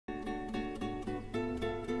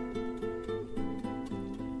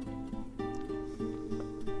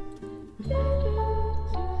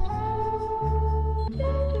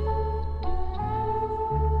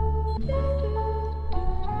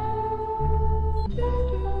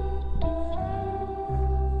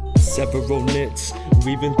Several nits,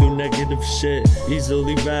 weaving through negative shit.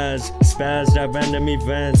 Easily razzed, spazzed at random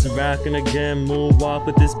events. Racking again, moonwalk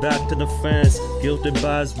with his back to the fence. Guilted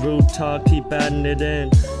by his rude talk, keep adding it in.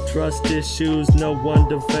 Trust issues, no one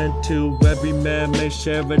to vent to. Every man may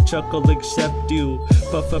share a chuckle except you.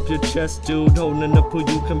 Puff up your chest, dude, holding up who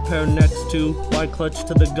you compare next to. Why clutch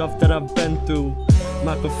to the guff that I've been through?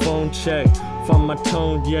 Microphone check, find my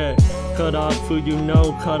tone yet. Cut off who you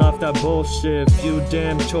know, cut off that bullshit. Few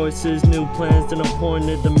damn choices, new plans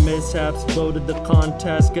unappointed. The mishaps, bloated, the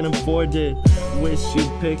contest getting avoided. Wish you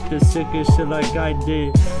picked the sickest shit like I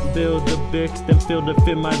did. Build the bix, then feel to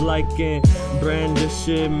fit my liking. Brandish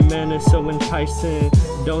shit, man, it's so enticing.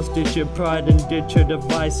 Don't stitch your pride and ditch your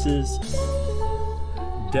devices.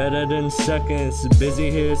 Deader than seconds, busy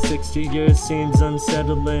here 60 years seems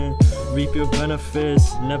unsettling. Reap your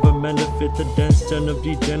benefits, never meant to fit the dense turn of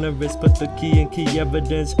degenerates. Put the key in key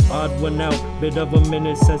evidence, odd one out. Bit of a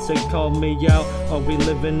minute since they called me out. Are we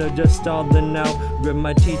living or just stalling out? Grit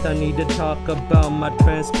my teeth, I need to talk about my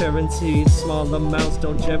transparency. Small amounts,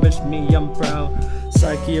 don't cherish me, I'm proud.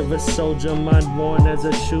 Psyche of a soldier, mind worn as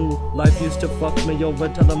a shoe. Life used to fuck me over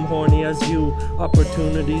till I'm horny as you.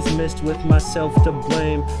 Opportunities missed with myself to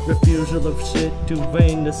blame. Refusal of shit too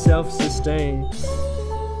vain to self-sustain.